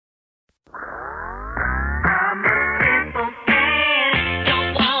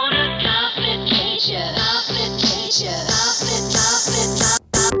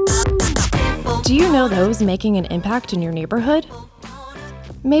Do you know those making an impact in your neighborhood?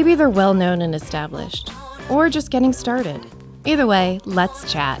 Maybe they're well known and established, or just getting started. Either way,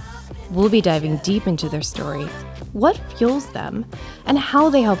 let's chat. We'll be diving deep into their story, what fuels them, and how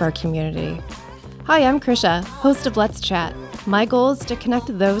they help our community. Hi, I'm Krisha, host of Let's Chat. My goal is to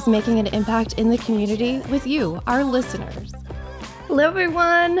connect those making an impact in the community with you, our listeners. Hello,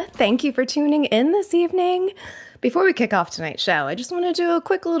 everyone. Thank you for tuning in this evening. Before we kick off tonight's show, I just want to do a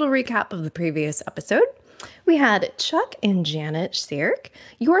quick little recap of the previous episode. We had Chuck and Janet Sierk,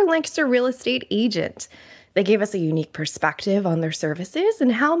 your Lancaster real estate agent. They gave us a unique perspective on their services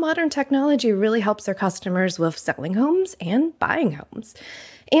and how modern technology really helps their customers with selling homes and buying homes.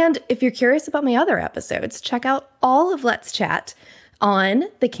 And if you're curious about my other episodes, check out all of Let's Chat on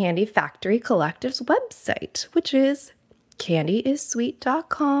the Candy Factory Collective's website, which is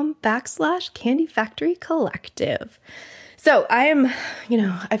candyissweet.com/Candy Factory Collective. So I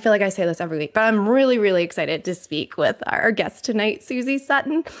feel like I say this every week, but I'm really, really excited to speak with our guest tonight, Suzi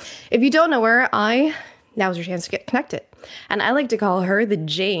Sutton. If you don't know her, now's your chance to get connected. And I like to call her the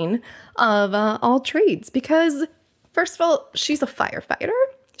Jane of all trades because, first of all, she's a firefighter.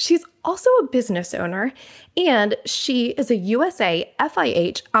 She's also a business owner, and she is a USA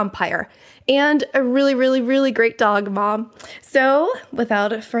FIH umpire and a really, really, really great dog mom. So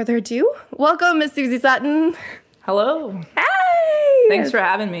without further ado, welcome, Miss Suzi Sutton. Hello. Hey! Thanks for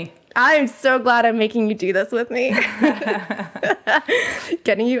having me. I'm so glad I'm making you do this with me.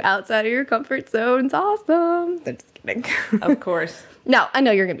 Getting you outside of your comfort zone is awesome. I'm just kidding. Of course. No, I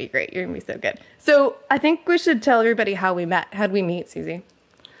know you're going to be great. You're going to be so good. So I think we should tell everybody how we met. How'd we meet, Suzi?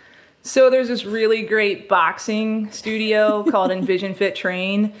 So there's this really great boxing studio called Envision Fit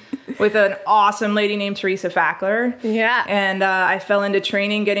Train with an awesome lady named Teresa Fackler. Yeah. And I fell into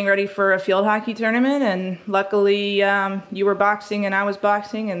training getting ready for a field hockey tournament. And luckily you were boxing and I was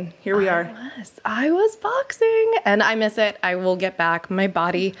boxing and here we are. I was boxing and I miss it. I will get back. My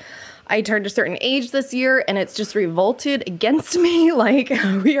body, I turned a certain age this year and it's just revolted against me. Like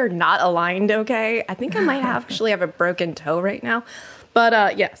we are not aligned, okay? I think I might actually have a broken toe right now.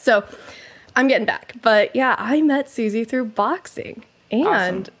 But yeah, so I'm getting back. But yeah, I met Suzi through boxing. And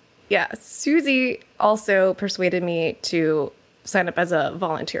awesome. Yeah, Suzi also persuaded me to sign up as a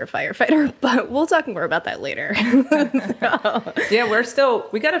volunteer firefighter, but we'll talk more about that later. Yeah,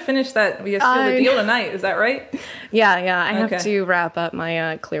 we got to finish that. We got to seal the deal tonight. Is that right? Yeah. I have to wrap up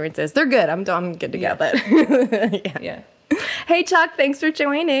my clearances. They're good. I'm good to go, but yeah. Hey, Chuck, thanks for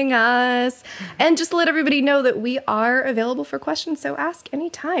joining us. And just to let everybody know that we are available for questions, so ask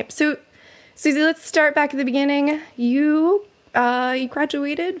anytime. So, Suzi, let's start back at the beginning. You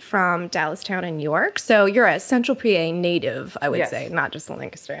graduated from Dallastown in New York, so you're a Central PA native, I would say, not just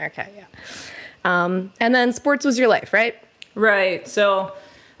Lancaster. Okay, yeah. And then sports was your life, right? Right. So,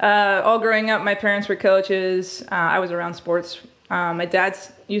 all growing up, my parents were coaches. I was around sports. My dad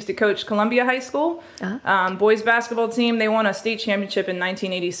used to coach Columbia High School, boys basketball team. They won a state championship in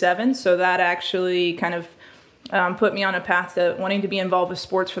 1987. So that actually kind of put me on a path to wanting to be involved with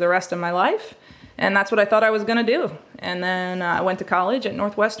sports for the rest of my life. And that's what I thought I was going to do. And then I went to college at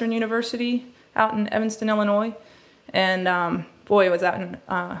Northwestern University out in Evanston, Illinois. And it was an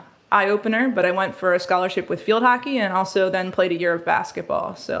eye-opener. But I went for a scholarship with field hockey and also then played a year of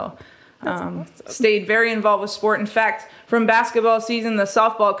basketball. So awesome. Stayed very involved with sport. In fact, from basketball season, the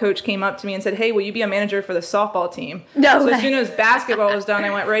softball coach came up to me and said, "Hey, will you be a manager for the softball team?" So as soon as basketball was done,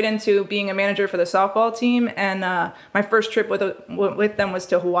 I went right into being a manager for the softball team. And my first trip with them was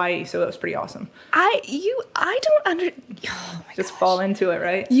to Hawaii, so that was pretty awesome. I don't just fall into it,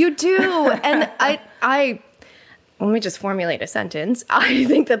 right? You do, and I. Let me just formulate a sentence. I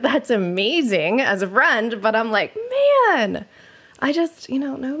think that's amazing as a friend, but I'm like, man. I just,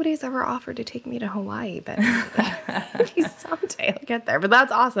 nobody's ever offered to take me to Hawaii, but maybe someday I'll get there. But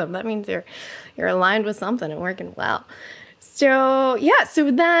that's awesome. That means you're aligned with something and working well. So, yeah.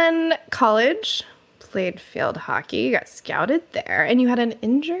 So then college, played field hockey, you got scouted there, and you had an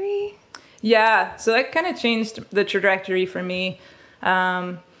injury? Yeah. So that kind of changed the trajectory for me.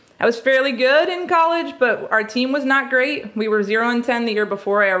 I was fairly good in college, but our team was not great. We were 0-10 the year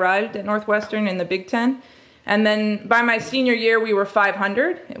before I arrived at Northwestern in the Big Ten. And then by my senior year, we were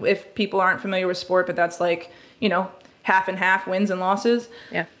 500, if people aren't familiar with sport, but that's like, half and half wins and losses.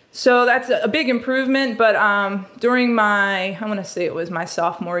 Yeah. So that's a big improvement. But during I want to say it was my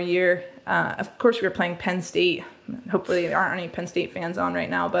sophomore year, of course, we were playing Penn State. Hopefully there aren't any Penn State fans on right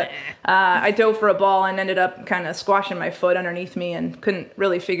now, but I dove for a ball and ended up kind of squashing my foot underneath me and couldn't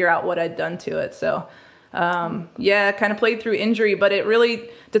really figure out what I'd done to it. So kind of played through injury, but it really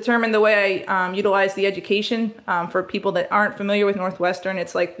determined the way I utilize the education. For people that aren't familiar with Northwestern,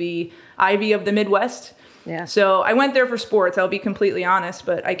 it's like the Ivy of the Midwest. Yeah. So I went there for sports, I'll be completely honest,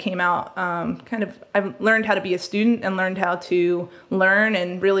 but I came out I've learned how to be a student and learned how to learn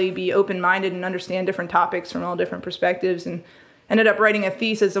and really be open-minded and understand different topics from all different perspectives, and ended up writing a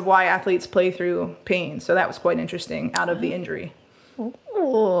thesis of why athletes play through pain. So that was quite interesting out of the injury.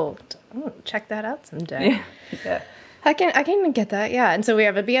 Oh, check that out someday. Yeah. I can get that, yeah. And so we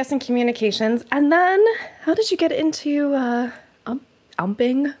have a BS in communications. And then how did you get into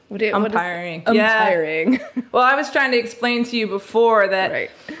umping? Umpiring. Umpiring. Yeah. Well, I was trying to explain to you before that,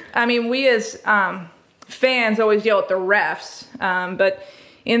 right. I mean, we as fans always yell at the refs, but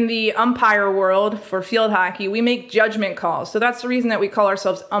in the umpire world for field hockey, we make judgment calls. So that's the reason that we call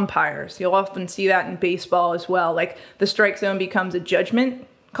ourselves umpires. You'll often see that in baseball as well. Like the strike zone becomes a judgment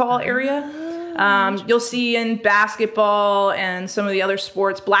call area. You'll see in basketball and some of the other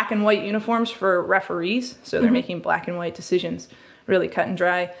sports, black and white uniforms for referees. So they're making black and white decisions, really cut and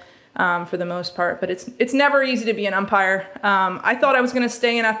dry for the most part. But it's never easy to be an umpire. I thought I was going to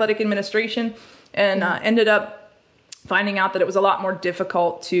stay in athletic administration and ended up finding out that it was a lot more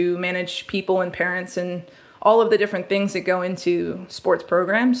difficult to manage people and parents and all of the different things that go into sports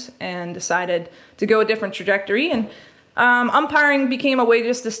programs, and decided to go a different trajectory. And umpiring became a way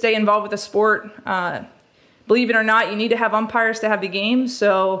just to stay involved with the sport. Believe it or not, you need to have umpires to have the game.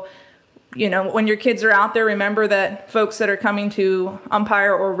 So, when your kids are out there, remember that folks that are coming to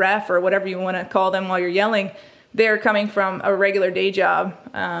umpire or ref or whatever you want to call them while you're yelling, they're coming from a regular day job,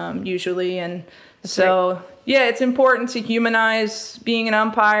 usually. And so, yeah, it's important to humanize being an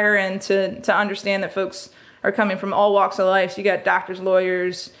umpire and to understand that folks are coming from all walks of life. So you got doctors,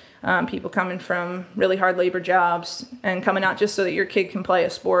 lawyers, people coming from really hard labor jobs and coming out just so that your kid can play a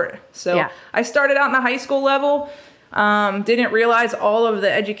sport. So I started out in the high school level, didn't realize all of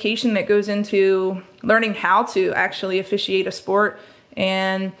the education that goes into learning how to actually officiate a sport.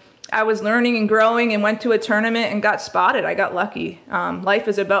 And I was learning and growing and went to a tournament and got spotted. I got lucky. Life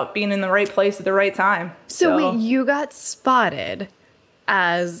is about being in the right place at the right time. So wait, you got spotted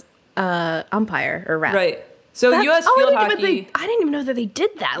as umpire or ref? Right. So U.S. field hockey. I didn't even know that they did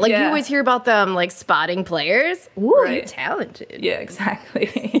that. Like you always hear about them like spotting players. Ooh, you're talented. Yeah,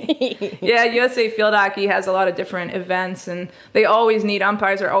 exactly. Yeah, USA field hockey has a lot of different events, and they always need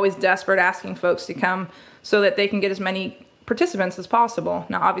umpires. They're always desperate, asking folks to come so that they can get as many participants as possible.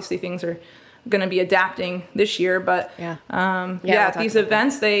 Now, obviously, things are going to be adapting this year, but at these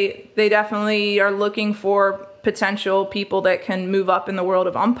events, they definitely are looking for potential people that can move up in the world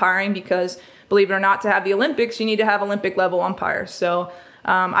of umpiring, because believe it or not, to have the Olympics, you need to have Olympic level umpires. So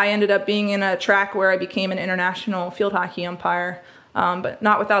I ended up being in a track where I became an international field hockey umpire, but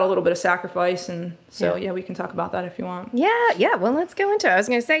not without a little bit of sacrifice. And so, we can talk about that if you want. Yeah. Well, let's go into it. I was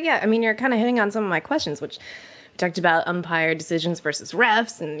going to say, I mean, you're kind of hitting on some of my questions, which we talked about umpire decisions versus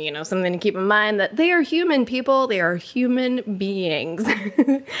refs, and, something to keep in mind that they are human people. They are human beings.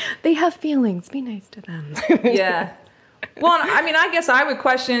 They have feelings. Be nice to them. Yeah. Well, I mean, I guess I would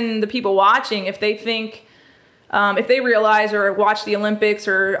question the people watching if they think, if they realize or watch the Olympics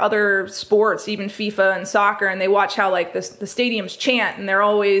or other sports, even FIFA and soccer, and they watch how like the stadiums chant, and they're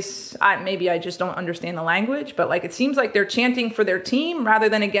always, maybe I just don't understand the language, but like it seems like they're chanting for their team rather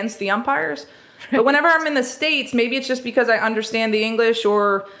than against the umpires. But whenever I'm in the States, maybe it's just because I understand the English,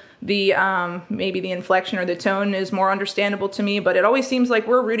 or the maybe the inflection or the tone is more understandable to me. But it always seems like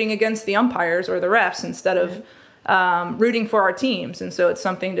we're rooting against the umpires or the refs instead of rooting for our teams. And so it's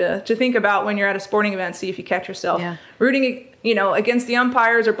something to think about when you're at a sporting event. See if you catch yourself rooting, against the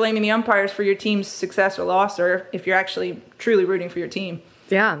umpires or blaming the umpires for your team's success or loss, or if you're actually truly rooting for your team.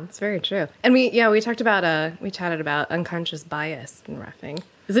 Yeah, that's very true. And we chatted about unconscious bias in reffing.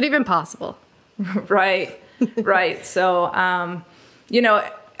 Is it even possible? Right. So,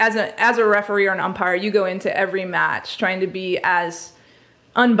 as a referee or an umpire, you go into every match trying to be as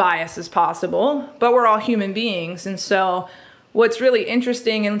unbiased as possible, but we're all human beings. And so what's really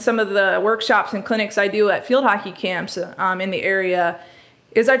interesting in some of the workshops and clinics I do at field hockey camps in the area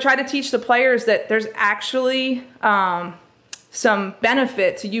is I try to teach the players that there's actually some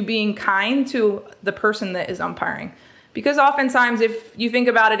benefit to you being kind to the person that is umpiring. Because oftentimes, if you think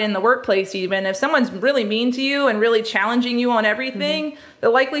about it in the workplace, even if someone's really mean to you and really challenging you on everything, the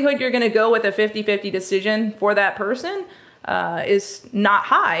likelihood you're going to go with a 50-50 decision for that person is not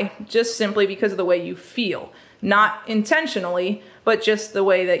high, just simply because of the way you feel. Not intentionally, but just the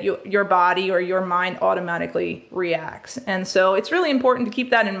way that your body or your mind automatically reacts. And so it's really important to keep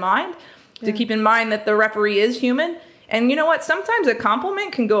that in mind, to keep in mind that the referee is human, And you know what? Sometimes a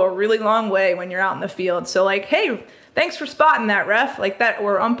compliment can go a really long way when you're out in the field. So like, hey, thanks for spotting that, ref, like that,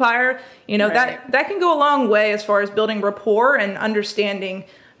 or umpire. You know, that can go a long way as far as building rapport and understanding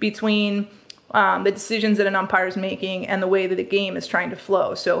between the decisions that an umpire is making and the way that the game is trying to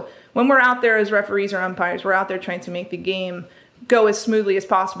flow. So when we're out there as referees or umpires, we're out there trying to make the game go as smoothly as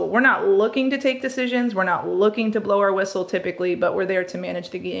possible. We're not looking to take decisions. We're not looking to blow our whistle typically, but we're there to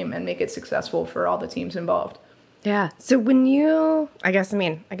manage the game and make it successful for all the teams involved. Yeah. So I guess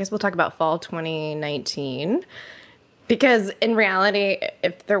we'll talk about fall 2019. Because in reality,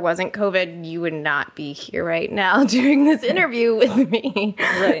 if there wasn't COVID, you would not be here right now doing this interview with me.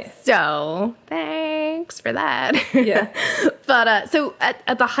 Right. So thanks for that. Yeah. But so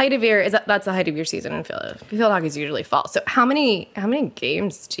at the height of that's the height of your season in field. Field hockey is usually fall. So how many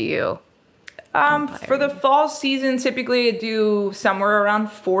games do you? For the fall season, typically I do somewhere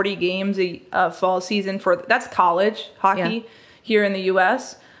around 40 games a fall season that's college hockey here in the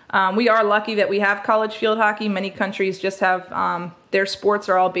U.S. We are lucky that we have college field hockey. Many countries just have their sports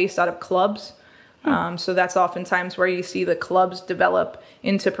are all based out of clubs. So that's oftentimes where you see the clubs develop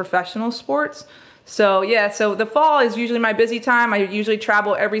into professional sports. So so the fall is usually my busy time. I usually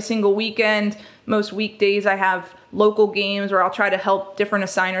travel every single weekend. Most weekdays I have local games where I'll try to help different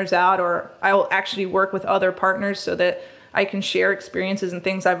assigners out, or I'll actually work with other partners so that I can share experiences and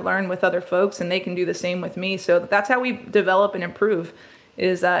things I've learned with other folks, and they can do the same with me. So that's how we develop and improve.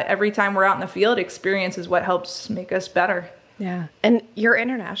 Is every time we're out in the field, experience is what helps make us better. Yeah. And your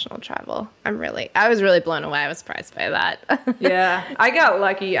international travel, I was really blown away. I was surprised by that. Yeah, I got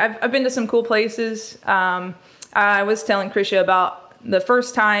lucky. I've been to some cool places. I was telling Krisha about the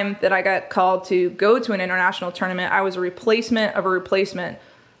first time that I got called to go to an international tournament. I was a replacement of a replacement,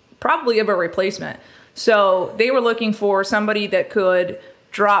 probably of a replacement. So they were looking for somebody that could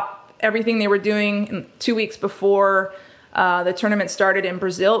drop everything they were doing 2 weeks before the tournament started in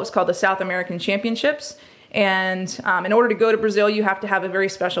Brazil. It was called the South American Championships. And in order to go to Brazil, you have to have a very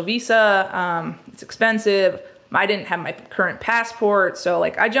special visa. It's expensive. I didn't have my current passport. So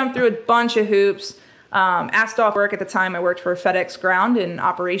I jumped through a bunch of hoops. Asked off work at the time. I worked for FedEx Ground in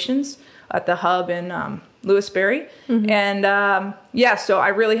operations at the hub in Lewisberry. Mm-hmm. And so I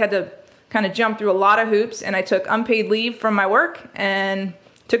really had to kind of jump through a lot of hoops. And I took unpaid leave from my work and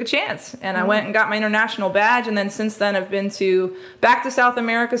took a chance, and I went and got my international badge. And then since then I've been back to South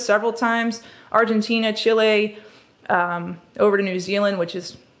America several times, Argentina, Chile, over to New Zealand, which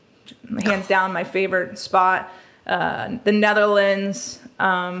is hands down my favorite spot, the Netherlands.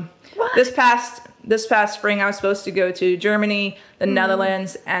 This past spring I was supposed to go to Germany, the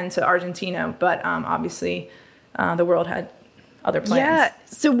Netherlands, and to Argentina, but obviously the world had other plans. Yeah.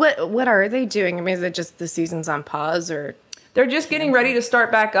 So what are they doing? I mean, is it just the season's on pause, or? They're just getting ready to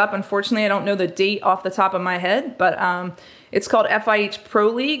start back up. Unfortunately, I don't know the date off the top of my head, but it's called FIH Pro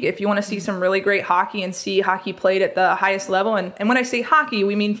League. If you want to see some really great hockey and see hockey played at the highest level, and when I say hockey,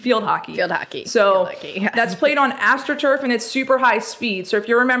 we mean field hockey. Field hockey. So field hockey, yeah. That's played on AstroTurf, and it's super high speed. So if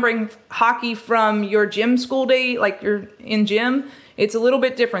you're remembering hockey from your gym school day, like you're in gym, it's a little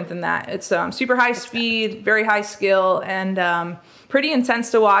bit different than that. It's super high speed, very high skill, and pretty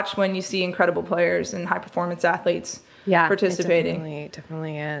intense to watch when you see incredible players and high performance athletes. Yeah, participating. It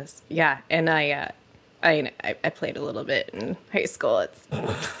definitely is. Yeah, and I played a little bit in high school.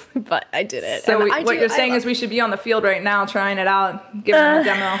 But I did it. So what you're saying is we should be on the field right now, trying it out, giving them a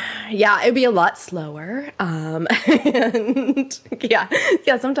demo. Yeah, it'd be a lot slower. And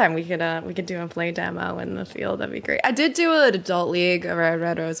sometime we could do a play demo in the field. That'd be great. I did do an adult league over at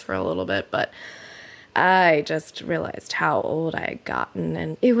Red Rose for a little bit, but I just realized how old I had gotten,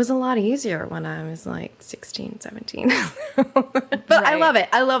 and it was a lot easier when I was 16, 17. But right. I love it.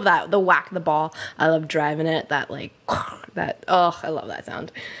 I love that. The whack the ball. I love driving it. I love that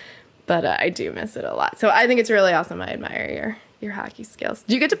sound. But I do miss it a lot. So I think it's really awesome. I admire your hockey skills.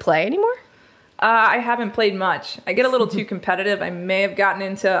 Do you get to play anymore? I haven't played much. I get a little too competitive. I may have gotten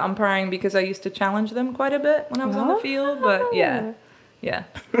into umpiring because I used to challenge them quite a bit when I was on the field, but yeah. Yeah.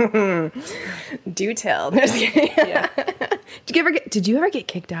 Do tell. Yeah. Did you ever get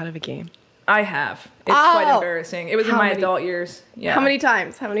kicked out of a game? I have. It's quite embarrassing. It was in my adult years. Yeah. How many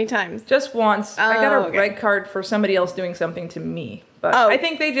times? Just once. I got a red card for somebody else doing something to me. But I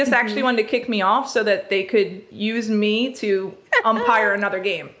think they just actually wanted to kick me off so that they could use me to umpire another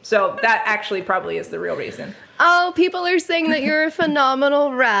game. So that actually probably is the real reason. Oh, people are saying that you're a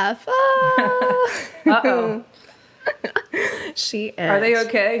phenomenal ref. Oh. Uh-oh. She is. Are they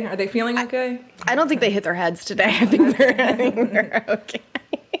okay? Are they feeling okay? I don't think they hit their heads today. I think they're okay.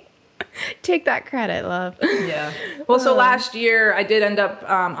 Take that credit, love. Yeah. Well, so last year I did end up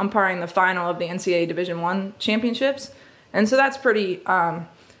umpiring the final of the NCAA Division I championships. And so that's pretty awesome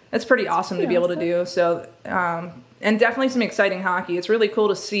to be able to do. So, and definitely some exciting hockey. It's really cool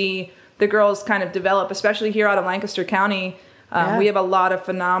to see the girls kind of develop, especially here out of Lancaster County. We have a lot of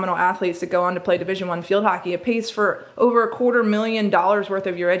phenomenal athletes that go on to play Division I field hockey. It pays for over $250,000 worth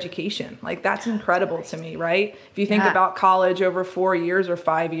of your education. Like, that's incredible to me, right? If you think about college over 4 years or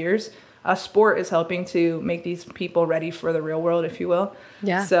 5 years, a sport is helping to make these people ready for the real world, if you will.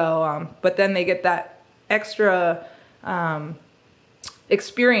 Yeah. So, but then they get that extra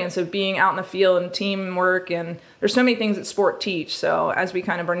experience of being out in the field and teamwork, and there's so many things that sport teach. So as we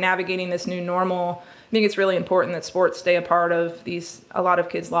kind of are navigating this new normal, I think it's really important that sports stay a part of a lot of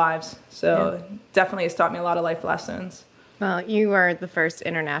kids' lives. So definitely has taught me a lot of life lessons. Well, you are the first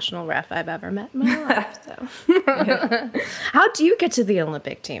international ref I've ever met in my life. So, how do you get to the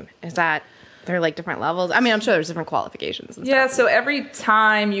Olympic team? Is that there are like different levels? I mean, I'm sure there's different qualifications and stuff. So every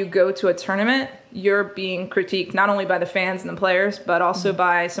time you go to a tournament, you're being critiqued not only by the fans and the players, but also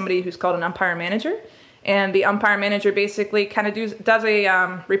by somebody who's called an umpire manager. And the umpire manager basically kind of does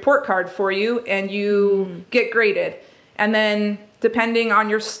a report card for you, and you get graded. And then depending on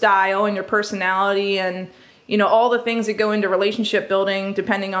your style and your personality and, you know, all the things that go into relationship building,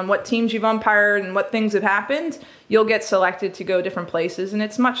 depending on what teams you've umpired and what things have happened, you'll get selected to go different places. And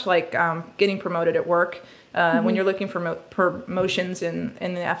it's much like getting promoted at work. When you're looking for promotions in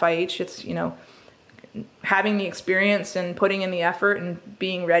the FIH, it's, you know, having the experience and putting in the effort and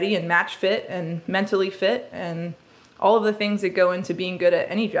being ready and match fit and mentally fit and all of the things that go into being good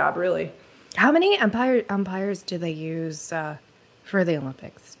at any job, really. How many umpires do they use for the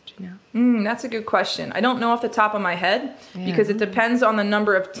Olympics? Do you know? That's a good question. I don't know off the top of my head because it depends on the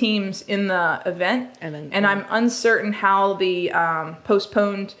number of teams in the event. And I'm uncertain how the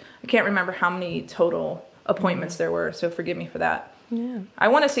postponed, I can't remember how many total appointments there were, so forgive me for that. Yeah. I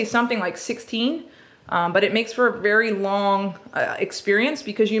want to say something like 16. But it makes for a very long experience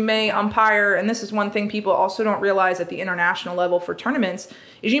because you may umpire, and this is one thing people also don't realize at the international level for tournaments,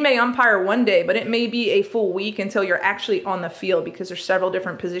 is you may umpire one day, but it may be a full week until you're actually on the field because there's several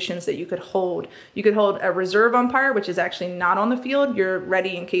different positions that you could hold. You could hold a reserve umpire, which is actually not on the field. You're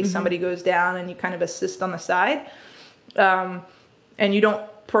ready in case somebody goes down and you kind of assist on the side. And you don't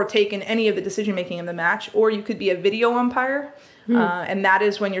partake in any of the decision-making in the match. Or you could be a video umpire. And that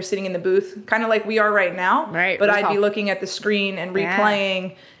is when you're sitting in the booth, kind of like we are right now. Right. But I'd be looking at the screen and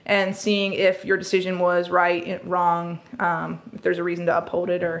replaying and seeing if your decision was right, wrong, if there's a reason to uphold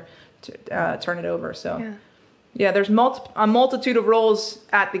it or to turn it over. So, there's a multitude of roles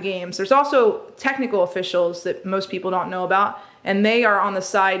at the games. There's also technical officials that most people don't know about, and they are on the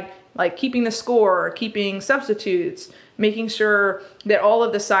side, like keeping the score, keeping substitutes, making sure that all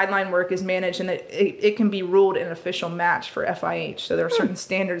of the sideline work is managed and that it can be ruled an official match for FIH. So there are certain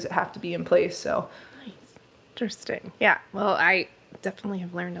standards that have to be in place. So nice. Interesting. Yeah. Well, I definitely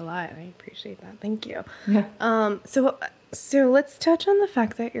have learned a lot. I appreciate that. Thank you. Yeah. So let's touch on the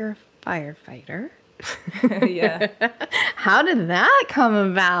fact that you're a firefighter. Yeah. How did that come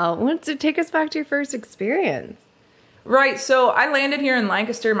about? Take us back to your first experience. Right. So I landed here in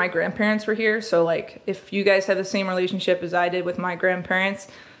Lancaster. My grandparents were here. So, like, if you guys have the same relationship as I did with my grandparents,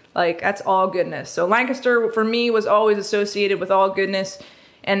 like, that's all goodness. So Lancaster, for me, was always associated with all goodness.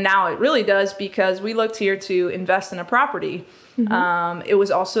 And now it really does because we looked here to invest in a property. It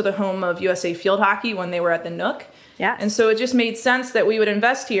was also the home of USA Field Hockey when they were at the Nook. Yeah. And so it just made sense that we would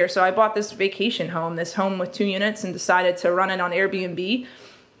invest here. So I bought this vacation home, this home with 2 units, and decided to run it on Airbnb.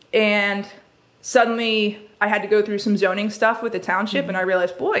 And suddenly I had to go through some zoning stuff with the township, and I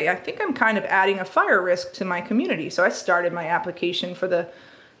realized, boy, I think I'm kind of adding a fire risk to my community. So I started my application for the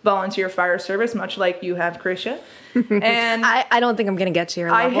volunteer fire service, much like you have, Krisha. And I don't think I'm going to get to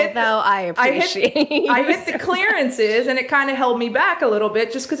your level, I appreciate I hit the clearances, and it kind of held me back a little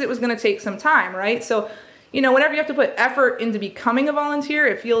bit just because it was going to take some time, right? So, you know, whenever you have to put effort into becoming a volunteer,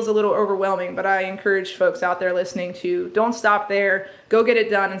 it feels a little overwhelming. But I encourage folks out there listening to don't stop there. Go get it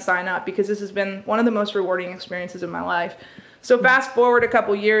done and sign up because this has been one of the most rewarding experiences of my life. So fast forward a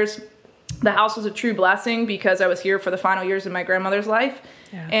couple years, the house was a true blessing because I was here for the final years of my grandmother's life.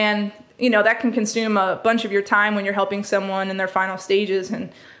 Yeah. And, you know, that can consume a bunch of your time when you're helping someone in their final stages. And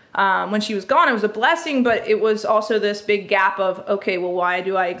when she was gone, it was a blessing, but it was also this big gap of, okay, well, why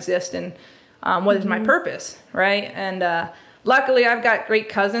do I exist? And what is my purpose, right? And luckily, I've got great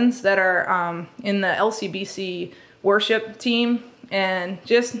cousins that are in the LCBC worship team, and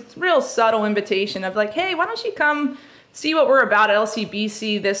just real subtle invitation of like, hey, why don't you come see what we're about at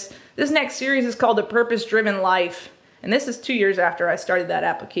LCBC? This next series is called The Purpose-Driven Life, and this is 2 years after I started that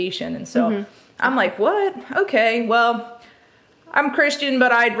application. And so I'm like, what? Okay, well, I'm Christian,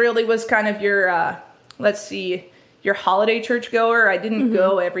 but I really was kind of your, let's see, your holiday churchgoer. I didn't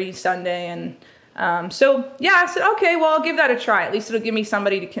go every Sunday. And so, yeah, I said, okay, well, I'll give that a try. At least it'll give me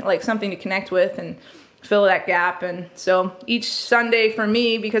somebody to something to connect with and fill that gap. And so each Sunday for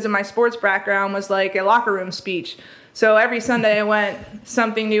me, because of my sports background, was like a locker room speech. So every Sunday I went,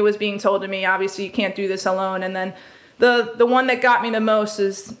 something new was being told to me. Obviously, you can't do this alone. And then the one that got me the most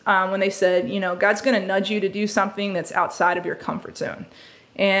is when they said, God's going to nudge you to do something that's outside of your comfort zone.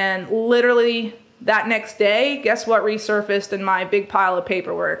 And literally that next day, guess what resurfaced in my big pile of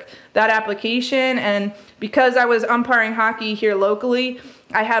paperwork? That application. And because I was umpiring hockey here locally,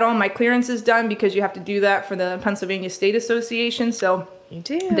 I had all my clearances done because you have to do that for the Pennsylvania State Association. So you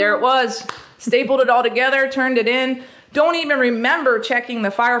do. There it was. Stapled it all together, turned it in. Don't even remember checking the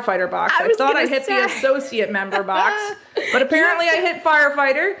firefighter box. I thought I hit the associate member box, but apparently I hit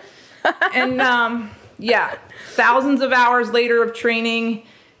firefighter. And thousands of hours later of training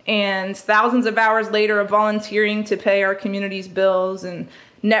and thousands of hours later of volunteering to pay our community's bills and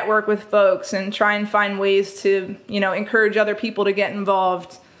network with folks and try and find ways to, encourage other people to get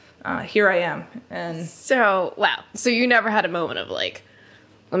involved. Here I am. And so, wow. So you never had a moment of like,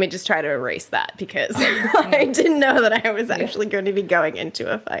 let me just try to erase that because I didn't know that I was actually going to be going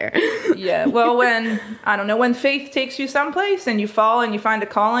into a fire. Yeah. Well, when faith takes you someplace and you fall and you find a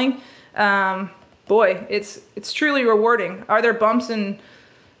calling, boy, it's truly rewarding. Are there bumps and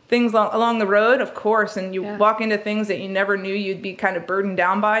things along the road? Of course. And you walk into things that you never knew you'd be kind of burdened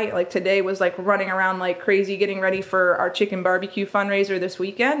down by. Like today was like running around like crazy, getting ready for our chicken barbecue fundraiser this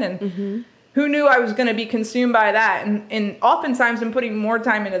weekend. And who knew I was going to be consumed by that? And oftentimes I'm putting more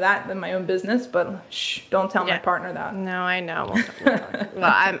time into that than my own business, but don't tell my partner that. No, I know.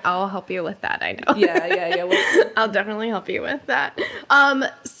 Well, I'll help you with that. I know. Yeah. Well, I'll definitely help you with that.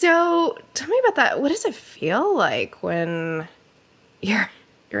 So tell me about that. What does it feel like when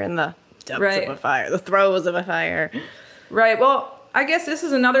you're in the depths of a fire, the throes of a fire? Right. Well, I guess this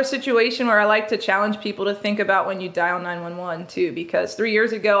is another situation where I like to challenge people to think about when you dial 911 too, because 3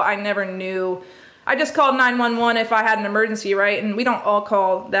 years ago, I never knew. I just called 911 if I had an emergency, right? And we don't all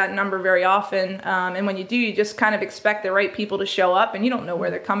call that number very often. And when you do, you just kind of expect the right people to show up and you don't know where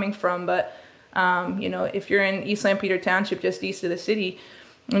they're coming from. But, if you're in East Lampeter Township, just east of the city,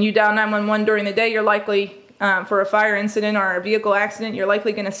 and you dial 911 during the day, you're likely, for a fire incident or a vehicle accident, you're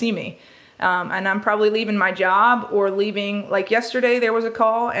likely going to see me. And I'm probably leaving my job or leaving, like yesterday there was a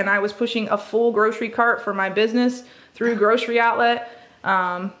call and I was pushing a full grocery cart for my business through grocery outlet.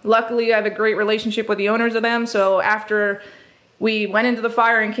 Luckily I have a great relationship with the owners of them. So after we went into the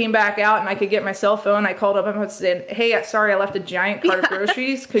fire and came back out and I could get my cell phone, I called up and said, hey, sorry, I left a giant cart of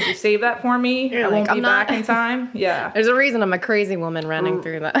groceries. Could you save that for me? I won't be back in time. Yeah. There's a reason I'm a crazy woman running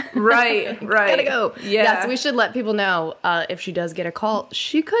through that. Right. Gotta go. Yeah. Yes, we should let people know if she does get a call,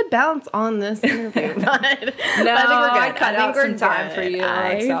 she could bounce on this interview. But I think we're good. I cut out some time for you.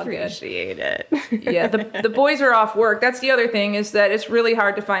 I appreciate it. Yeah. The boys are off work. That's the other thing is that it's really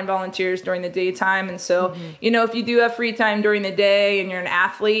hard to find volunteers during the daytime. And so, if you do have free time during the day and you're an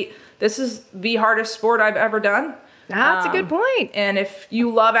athlete, this is the hardest sport I've ever done. That's a good point. And if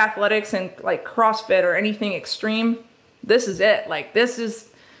you love athletics and like CrossFit or anything extreme, this is it. Like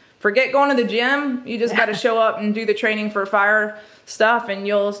forget going to the gym. You just got to show up and do the training for fire stuff and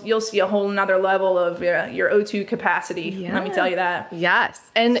you'll see a whole nother level of your O2 capacity. Yeah. Let me tell you that. Yes.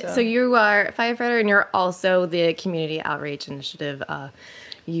 And so you are a firefighter and you're also the community outreach initiative.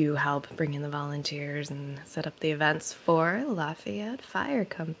 You help bring in the volunteers and set up the events for Lafayette Fire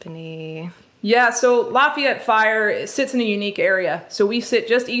Company. Yeah, so Lafayette Fire sits in a unique area. So we sit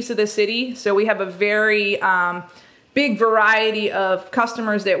just east of the city. So we have a very big variety of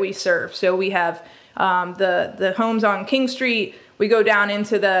customers that we serve. So we have the homes on King Street. We go down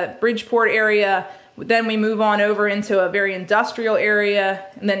into the Bridgeport area. Then we move on over into a very industrial area,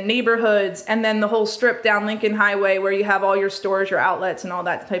 and then neighborhoods, and then the whole strip down Lincoln Highway where you have all your stores, your outlets, and all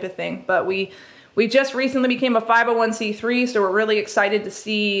that type of thing. But we just recently became a 501c3, so we're really excited to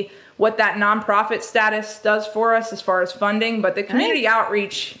see what that nonprofit status does for us as far as funding. But the community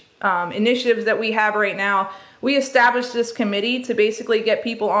outreach initiatives that we have right now, we established this committee to basically get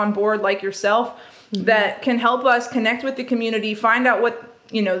people on board like yourself that can help us connect with the community, find out what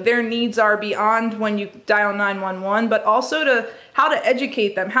their needs are beyond when you dial 911, but also to how to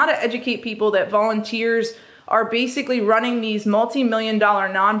educate them, how to educate people that volunteers are basically running these multi-million-dollar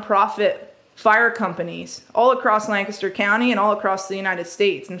nonprofit fire companies all across Lancaster County and all across the United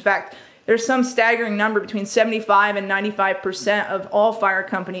States. In fact, there's some staggering number between 75 and 95% of all fire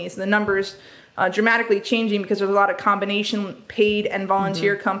companies. The numbers dramatically changing because there's a lot of combination paid and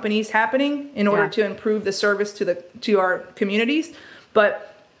volunteer companies happening in order to improve the service to our communities.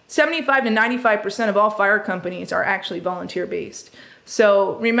 But 75 to 95% of all fire companies are actually volunteer based.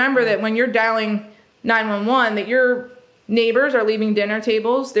 So remember that when you're dialing 911, that your neighbors are leaving dinner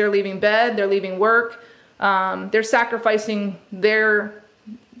tables, they're leaving bed, they're leaving work, they're sacrificing their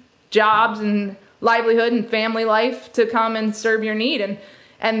jobs and livelihood and family life to come and serve your need.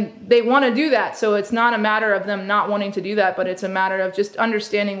 And they want to do that. So it's not a matter of them not wanting to do that, but it's a matter of just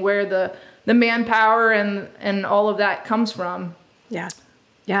understanding where the manpower and all of that comes from. Yeah.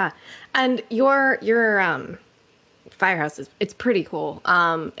 Yeah. And your firehouse it's pretty cool.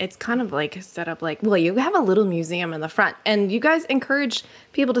 It's kind of like set up like, well, you have a little museum in the front, and you guys encourage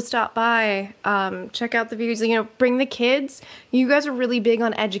people to stop by, check out the views, bring the kids. You guys are really big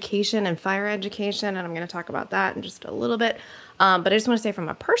on education and fire education, and I'm going to talk about that in just a little bit. But I just want to say from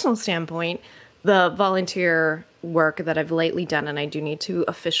a personal standpoint, the volunteer work that I've lately done, and I do need to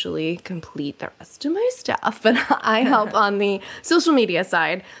officially complete the rest of my stuff, but I help on the social media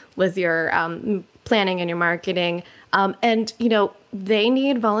side with your planning and your marketing. And, they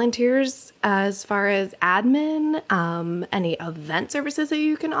need volunteers as far as admin, any event services that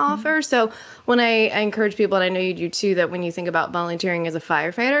you can offer. So when I encourage people, and I know you do too, that when you think about volunteering as a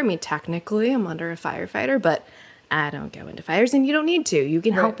firefighter, I mean, technically I'm under a firefighter, but I don't go into fires, and you don't need to. You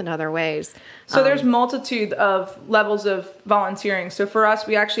can help in other ways. So there's multitude of levels of volunteering. So for us,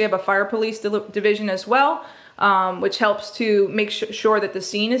 we actually have a fire police division as well, which helps to make sure that the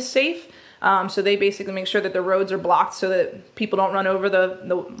scene is safe. So they basically make sure that the roads are blocked so that people don't run over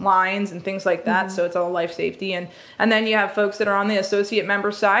the lines and things like that. Mm-hmm. So it's all life safety. And then you have folks that are on the associate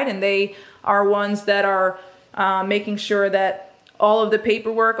member side, and they are ones that are making sure that all of the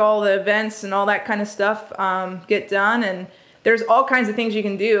paperwork, all the events and all that kind of stuff get done. And there's all kinds of things you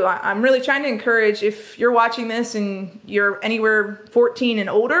can do. I'm really trying to encourage, if you're watching this and you're anywhere 14 and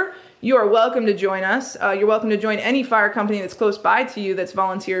older, you are welcome to join us. You're welcome to join any fire company that's close by to you that's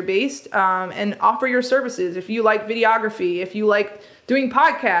volunteer-based, and offer your services. If you like videography, if you like doing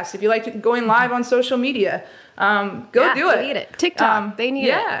podcasts, if you like going live on social media, go do it. They need it. TikTok. They need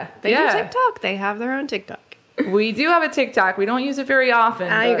it. They do TikTok. They have their own TikTok. We do have a TikTok. We don't use it very often.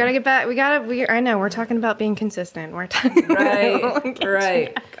 You gotta get back. I know we're talking about being consistent. We're talking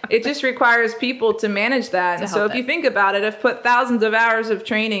right. It just requires people to manage that. And so if you think about it, I've put thousands of hours of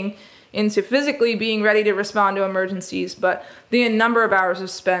training into physically being ready to respond to emergencies, but the number of hours is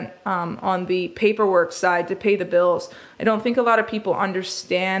spent on the paperwork side to pay the bills. I don't think a lot of people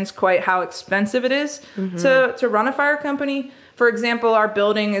understand quite how expensive it is to run a fire company. For example, our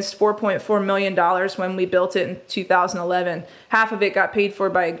building is $4.4 million when we built it in 2011. Half of it got paid for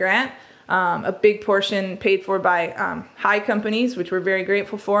by a grant. A big portion paid for by high companies, which we're very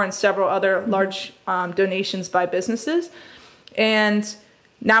grateful for, and several other large donations by businesses. And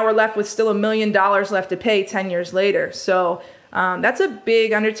now we're left with still $1 million left to pay 10 years later. So that's a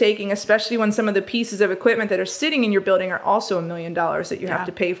big undertaking, especially when some of the pieces of equipment that are sitting in your building are also $1 million that you have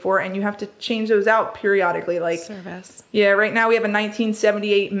to pay for, and you have to change those out periodically. Like service. Yeah, right now we have a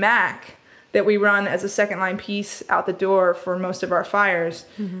 1978 Mac that we run as a second line piece out the door for most of our fires.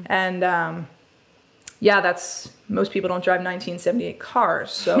 Mm-hmm. And that's most people don't drive 1978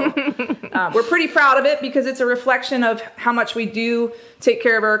 cars. So we're pretty proud of it because it's a reflection of how much we do take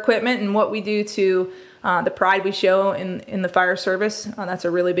care of our equipment and what we do to the pride we show in the fire service. That's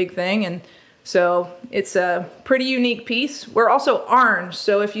a really big thing. And so it's a pretty unique piece. We're also orange.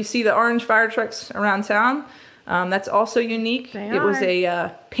 So if you see the orange fire trucks around town, that's also unique. It was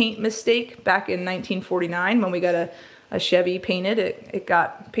a paint mistake back in 1949 when we got a Chevy painted. It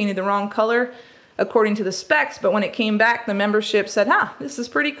got painted the wrong color according to the specs, but when it came back, the membership said, this is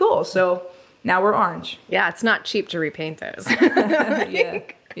pretty cool. So now we're orange. Yeah, it's not cheap to repaint those. Yeah.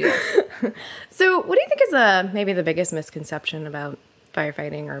 So what do you think is maybe the biggest misconception about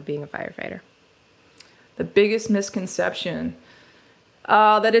firefighting or being a firefighter? The biggest misconception?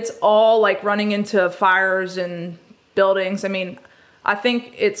 That it's all like running into fires and buildings. I mean, I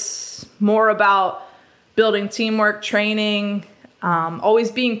think it's more about building teamwork, training,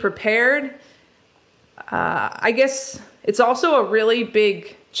 always being prepared. I guess it's also a really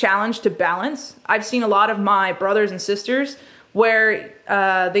big challenge to balance. I've seen a lot of my brothers and sisters where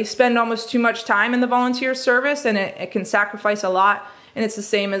they spend almost too much time in the volunteer service, and it can sacrifice a lot. And it's the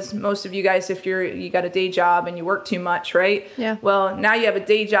same as most of you guys if you got a day job and you work too much, right? Yeah. Well, now you have a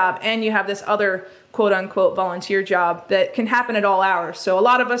day job and you have this other quote unquote volunteer job that can happen at all hours. So a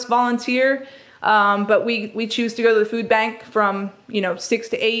lot of us volunteer, but we choose to go to the food bank from 6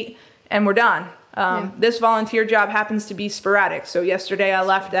 to 8 and we're done. This volunteer job happens to be sporadic. So yesterday I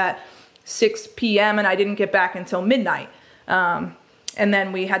left at 6 p.m. and I didn't get back until midnight. And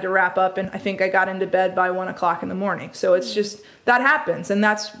then we had to wrap up, and I think I got into bed by 1 o'clock in the morning. So it's just, that happens. And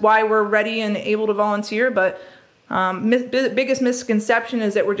that's why we're ready and able to volunteer. But biggest misconception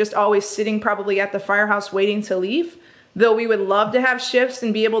is that we're just always sitting probably at the firehouse waiting to leave. Though we would love to have shifts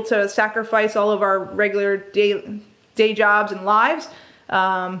and be able to sacrifice all of our regular day jobs and lives.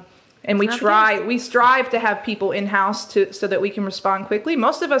 And we strive to have people in-house so that we can respond quickly.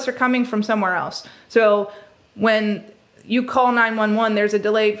 Most of us are coming from somewhere else. So when you call 911, there's a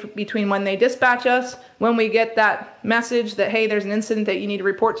delay between when they dispatch us, when we get that message that, hey, there's an incident that you need to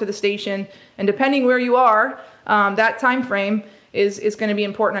report to the station. And depending where you are, that time frame is going to be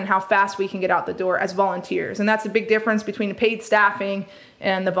important on how fast we can get out the door as volunteers. And that's a big difference between the paid staffing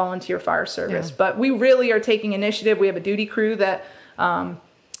and the volunteer fire service. Yeah. But we really are taking initiative. We have a duty crew that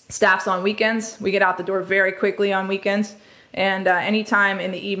staffs on weekends. We get out the door very quickly on weekends. And anytime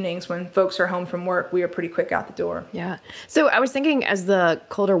in the evenings when folks are home from work, we are pretty quick out the door. Yeah. So I was thinking as the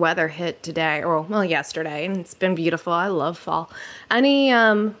colder weather hit today, or well, yesterday, and it's been beautiful. I love fall. Any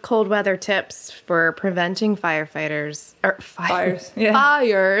cold weather tips for preventing fires as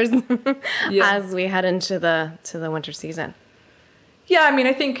we head into the winter season? Yeah, I mean,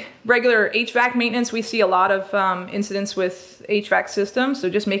 I think regular HVAC maintenance, we see a lot of incidents with HVAC systems. So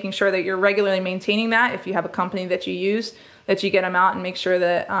just making sure that you're regularly maintaining that. If you have a company that you use, that you get them out and make sure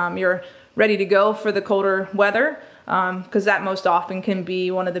that you're ready to go for the colder weather, because that most often can be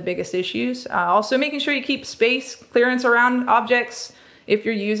one of the biggest issues. Also making sure you keep space clearance around objects. If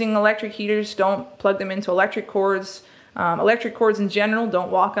you're using electric heaters, don't plug them into electric cords. Electric cords in general,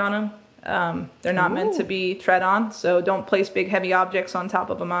 don't walk on them. They're not meant to be tread on, so don't place big heavy objects on top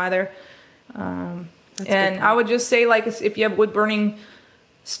of them either. And I would just say, like, if you have wood burning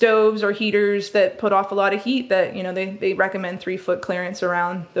stoves or heaters that put off a lot of heat, that, you know, they recommend 3-foot clearance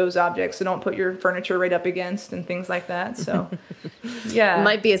around those objects, so don't put your furniture right up against and things like that. So yeah, it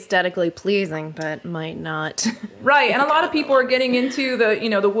might be aesthetically pleasing, but might not. Right. And a lot of people are getting into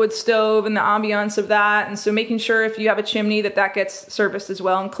the wood stove and the ambiance of that, and so making sure if you have a chimney that gets serviced as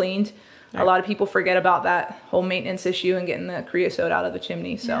well and cleaned. Right. A lot of people forget about that whole maintenance issue and getting the creosote out of the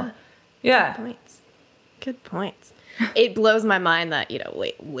chimney. So yeah. Good points. It blows my mind that,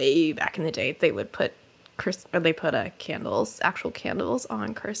 way back in the day, they would put actual candles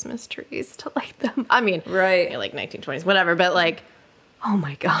on Christmas trees to light them. I mean, right, like 1920s, whatever. But like, oh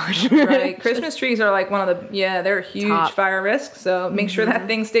my gosh, right? Christmas trees are like one of the they're a huge fire risk. So make sure that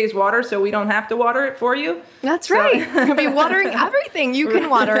thing stays water, so we don't have to water it for you. That's right. You'll be watering everything. You can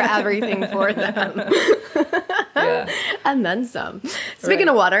water everything for them. Yeah. And then some. Speaking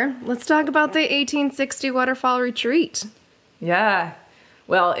of water, let's talk about the 1860 Waterfall Retreat. Yeah.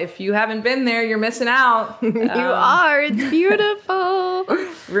 Well, if you haven't been there, you're missing out. You are. It's beautiful.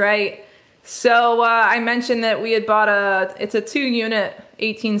 Right. So I mentioned that we had bought it's a 2-unit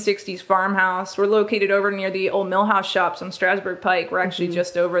 1860s farmhouse. We're located over near the old Millhouse shops on Strasburg Pike. We're actually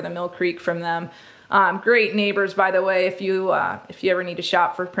just over the Mill Creek from them. Great neighbors, by the way, if you ever need to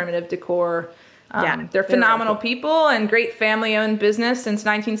shop for primitive decor. They're phenomenal people and great family-owned business since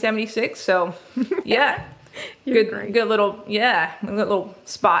 1976. So, yeah. Good little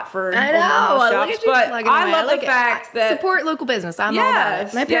spot for shops. But I love the fact that support local business. I'm all about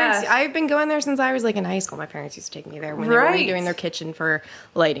it. My parents, I've been going there since I was like in high school. My parents used to take me there when they were redoing their kitchen for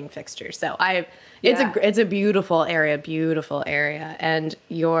lighting fixtures. So it's a beautiful area, and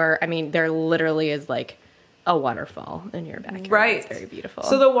there literally is like a waterfall in your backyard. Right. It's very beautiful.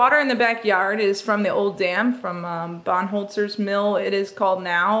 So the water in the backyard is from the old dam from Bonholzer's mill, it is called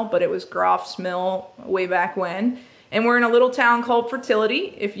now, but it was Groff's mill way back when. And we're in a little town called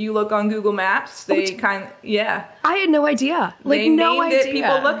Fertility. If you look on Google Maps, I had no idea. They named it.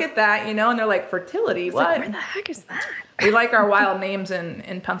 People look at that, and they're like, Fertility, what? Like, where the heck is that? We like our wild names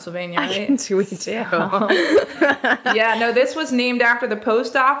in Pennsylvania, right? We do. This was named after the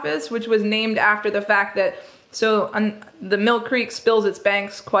post office, which was named after the fact that the Mill Creek spills its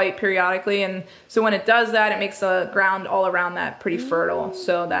banks quite periodically, and so when it does that, it makes the ground all around that pretty fertile.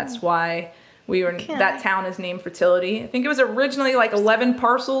 So that's why that town is named Fertility. I think it was originally like 11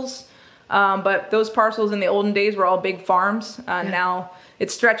 parcels, but those parcels in the olden days were all big farms. Now it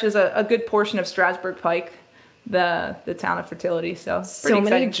stretches a good portion of Strasburg Pike, the town of Fertility. So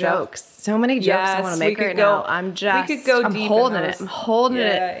many jokes. I want to make right now. I'm holding it. I'm holding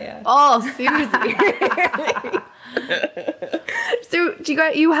it. Yeah. Oh, Suzi. So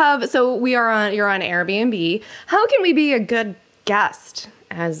you're on Airbnb. How can we be a good guest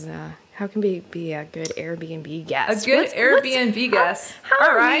how can we be a good Airbnb guest? A good Airbnb guest. How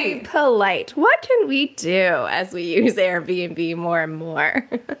are we polite? What can we do as we use Airbnb more and more?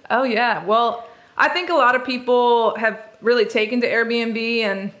 Oh, yeah. Well, I think a lot of people have really taken to Airbnb,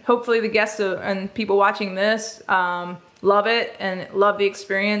 and hopefully the guests and people watching this love it and love the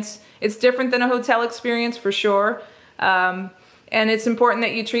experience. It's different than a hotel experience for sure. And it's important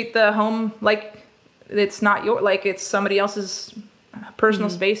that you treat the home like it's not like it's somebody else's personal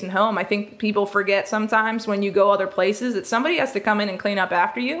space and home. I think people forget sometimes when you go other places that somebody has to come in and clean up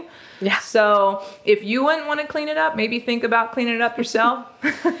after you. Yeah. So if you wouldn't want to clean it up, maybe think about cleaning it up yourself.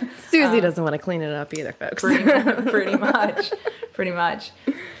 Susie doesn't want to clean it up either, folks. Pretty much.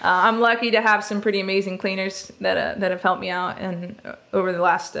 I'm lucky to have some pretty amazing cleaners that have helped me out and over the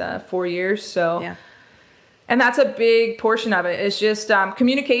last 4 years. So, yeah. And that's a big portion of it. It's just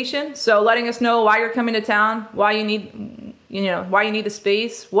communication. So letting us know why you're coming to town, why you need the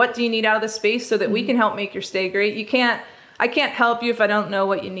space, what do you need out of the space, so that we can help make your stay great. I can't help you if I don't know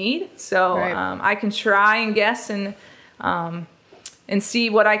what you need. So right. I can try and guess and see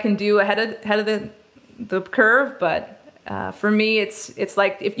what I can do ahead of the curve. But for me, it's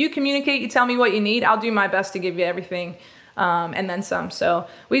like, if you communicate, you tell me what you need, I'll do my best to give you everything, and then some. So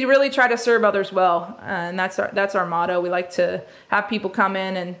we really try to serve others well, and that's our motto. We like to have people come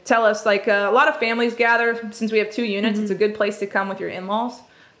in and tell us, like a lot of families gather. Since we have 2 units, it's a good place to come with your in-laws,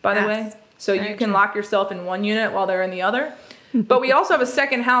 by the way. So you can lock yourself in one unit while they're in the other. But we also have a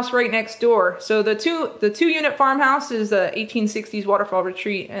second house right next door. So the two unit farmhouse is the 1860's Waterfall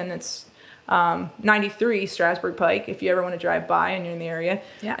Retreat, and it's 93 Strasburg Pike, if you ever want to drive by and you're in the area.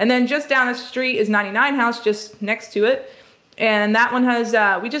 Yeah. And then just down the street is 99 house, just next to it. And that one has,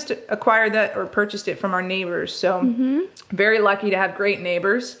 we just acquired that or purchased it from our neighbors. So very lucky to have great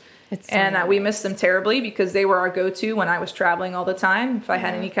neighbors. We missed them terribly because they were our go-to when I was traveling all the time. If I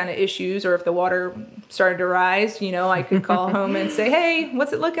had any kind of issues or if the water started to rise, I could call home and say, hey,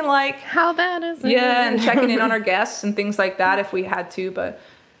 what's it looking like? How bad is it? Yeah, and checking in on our guests and things like that if we had to. But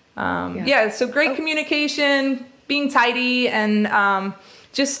so great communication, being tidy, and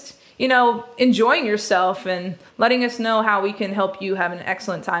just, enjoying yourself and letting us know how we can help you have an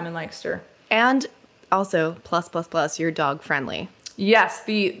excellent time in Lancaster. And also, plus, you're dog friendly. Yes,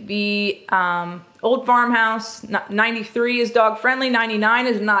 the old farmhouse 93 is dog friendly. 99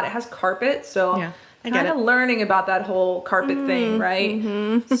 is not. It has carpet, so kind of learning about that whole carpet thing, right?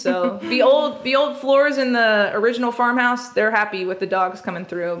 Mm-hmm. So the old floors in the original farmhouse, they're happy with the dogs coming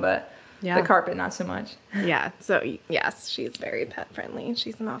through, but the carpet not so much. Yeah. So yes, she's very pet friendly.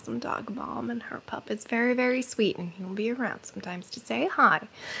 She's an awesome dog mom, and her pup is very, very sweet, and he'll be around sometimes to say hi.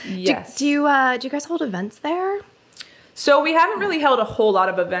 Yes. Do you guys hold events there? So we haven't really held a whole lot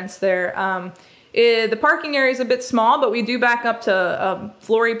of events there. The parking area is a bit small, but we do back up to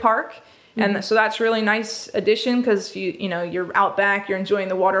Flory Park. And so that's really nice addition because you're out back, you're enjoying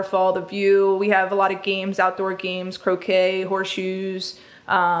the waterfall, the view. We have a lot of games, outdoor games, croquet, horseshoes.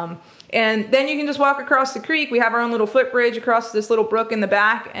 And then you can just walk across the creek. We have our own little footbridge across this little brook in the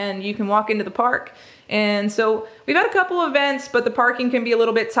back, and you can walk into the park. And so we've had a couple of events, but the parking can be a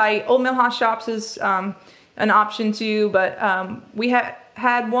little bit tight. Old Millhouse Shops is an option too, but we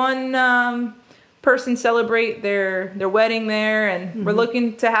had one person celebrate their wedding there, and we're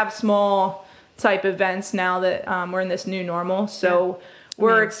looking to have small type events now that we're in this new normal. So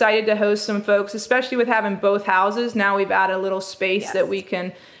we're excited to host some folks, especially with having both houses. Now we've added a little space that we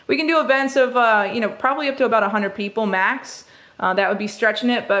can do events of probably up to about 100 people max. That would be stretching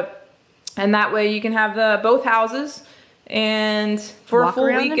it, and that way you can have both houses. And for walk a full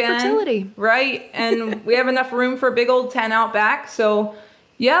around weekend, infertility. right? And we have enough room for a big old tent out back. So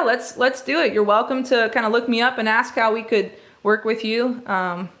yeah, let's do it. You're welcome to kind of look me up and ask how we could work with you.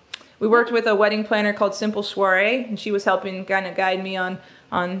 We worked with a wedding planner called Simple Soiree, and she was helping kind of guide me on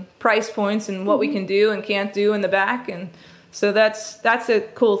price points and what we can do and can't do in the back. And so that's a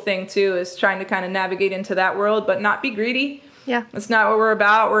cool thing too, is trying to kind of navigate into that world, but not be greedy. Yeah, that's not what we're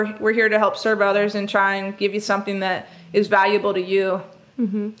about. We're here to help serve others and try and give you something that is valuable to you.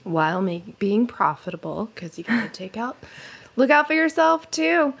 While being profitable, because you gotta look out for yourself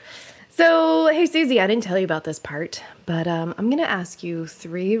too. So, hey Susie, I didn't tell you about this part, but I'm gonna ask you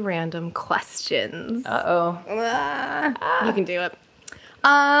 3 random questions. You can do it.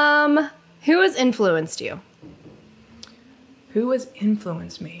 Who has influenced you? Who has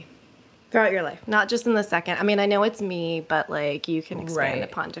influenced me? Throughout your life, not just in the second. I mean, I know it's me, but you can expand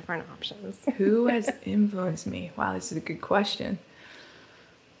upon different options. Who has influenced me? Wow, this is a good question.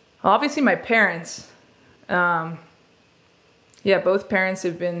 Well, obviously my parents. Both parents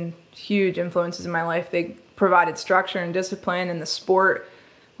have been huge influences in my life. They provided structure and discipline, and the sport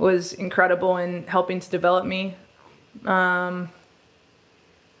was incredible in helping to develop me. I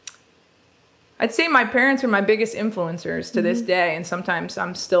I'd say my parents are my biggest influencers to this day. And sometimes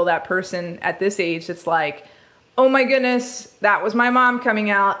I'm still that person at this age. It's like, oh my goodness, that was my mom coming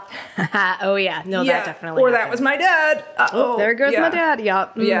out. Oh yeah. No, that definitely Or happens. that was my dad. Oh, there goes my dad.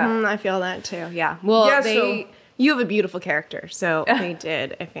 Yep. Yeah. I feel that too. Yeah. Well, so you have a beautiful character, so they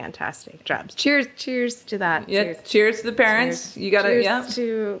did a fantastic job. Cheers to that. Yeah, cheers to the parents. You gotta, cheers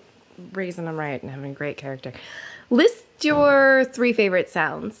to raising them right and having a great character. List your 3 favorite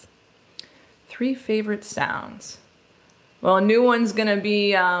sounds. 3 favorite sounds. Well, a new one's gonna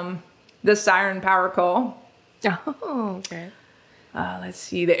be the siren power call. Oh, okay. Let's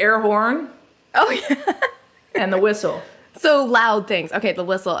see, the air horn. Oh yeah. And the whistle. So loud things. Okay, the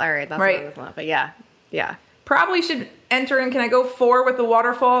whistle. All right, that's right. What loud, but yeah. Probably should enter in. Can I go 4 with the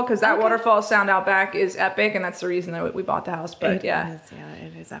waterfall? Because that waterfall sound out back is epic, and that's the reason that we bought the house. But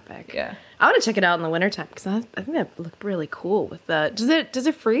it is epic. Yeah, I want to check it out in the wintertime because I think that looked really cool with the. Does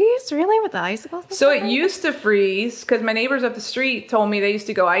it freeze really with the icicles? So it used to freeze because my neighbors up the street told me they used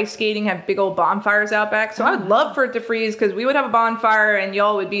to go ice skating, have big old bonfires out back. So I would love for it to freeze because we would have a bonfire and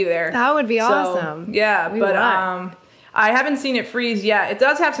y'all would be there. That would be awesome. Yeah, but I haven't seen it freeze yet. It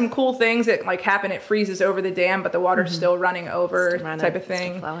does have some cool things that like happen. It freezes over the dam, but the water's still running over, type of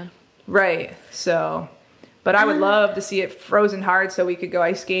thing. Still flowing. Right. So, but I would love to see it frozen hard so we could go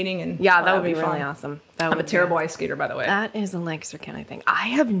ice skating and that would be really awesome. I'm a terrible ice skater, by the way. That is a Lancaster County thing. I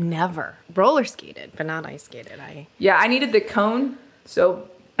have never roller skated, but not ice skated. I needed the cone. So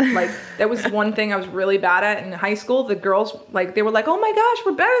like that was one thing I was really bad at in high school. The girls they were like, "Oh my gosh,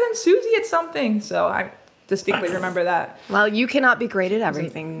 we're better than Suzi at something." So I distinctly remember that. Well, you cannot be great at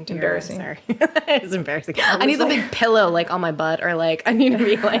everything. Embarrassing. Sorry. It's embarrassing. I need the big pillow on my butt, or I need to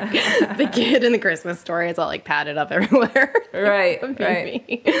be like the kid in the Christmas story. It's all padded up everywhere. Right.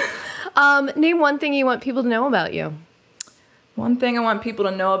 Name one thing you want people to know about you. One thing I want people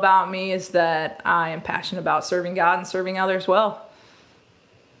to know about me is that I am passionate about serving God and serving others well.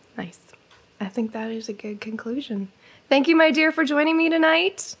 Nice. I think that is a good conclusion. Thank you, my dear, for joining me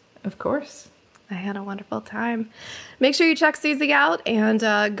tonight. Of course. I had a wonderful time. Make sure you check Suzi out and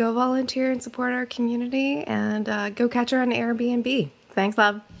go volunteer and support our community and go catch her on Airbnb. Thanks,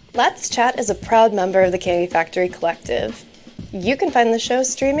 love. Let's Chat is a proud member of the Candy Factory Collective. You can find the show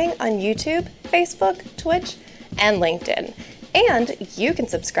streaming on YouTube, Facebook, Twitch, and LinkedIn. And you can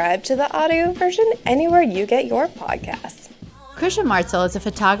subscribe to the audio version anywhere you get your podcasts. Krisha Martzel is a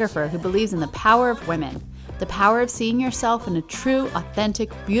photographer who believes in the power of women. The power of seeing yourself in a true, authentic,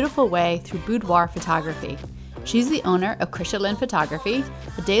 beautiful way through boudoir photography. She's the owner of Krisha Lynn Photography,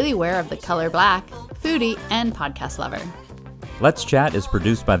 a daily wear of the color black, foodie, and podcast lover. Let's Chat is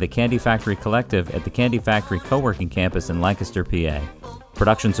produced by the Candy Factory Collective at the Candy Factory Co-working Campus in Lancaster, PA.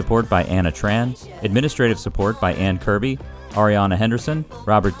 Production support by Anna Tran, administrative support by Ann Kirby, Ariana Henderson,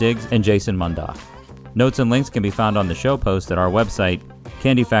 Robert Diggs, and Jason Mundoff. Notes and links can be found on the show post at our website,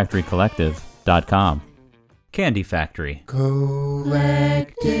 candyfactorycollective.com. Candy Factory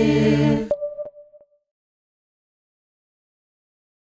Collective.